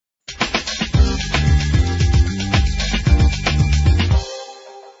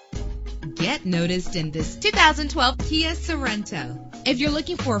get noticed in this 2012 Kia Sorento. If you're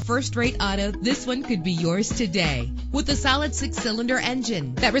looking for a first-rate auto, this one could be yours today. With a solid 6-cylinder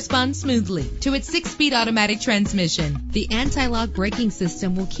engine that responds smoothly to its 6-speed automatic transmission, the anti-lock braking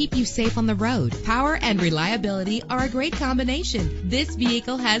system will keep you safe on the road. Power and reliability are a great combination. This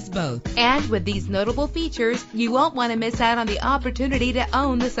vehicle has both. And with these notable features, you won't want to miss out on the opportunity to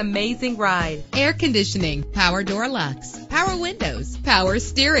own this amazing ride. Air conditioning, power door locks, power windows, power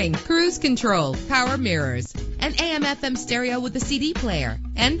steering, cruise control, power mirrors, an AM/FM stereo with a CD player.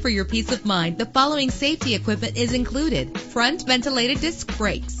 And for your peace of mind, the following safety equipment is included: front ventilated disc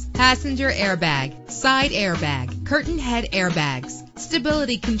brakes, passenger airbag, side airbag, curtain head airbags,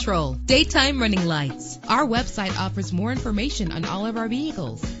 stability control, daytime running lights. Our website offers more information on all of our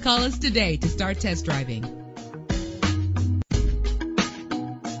vehicles. Call us today to start test driving.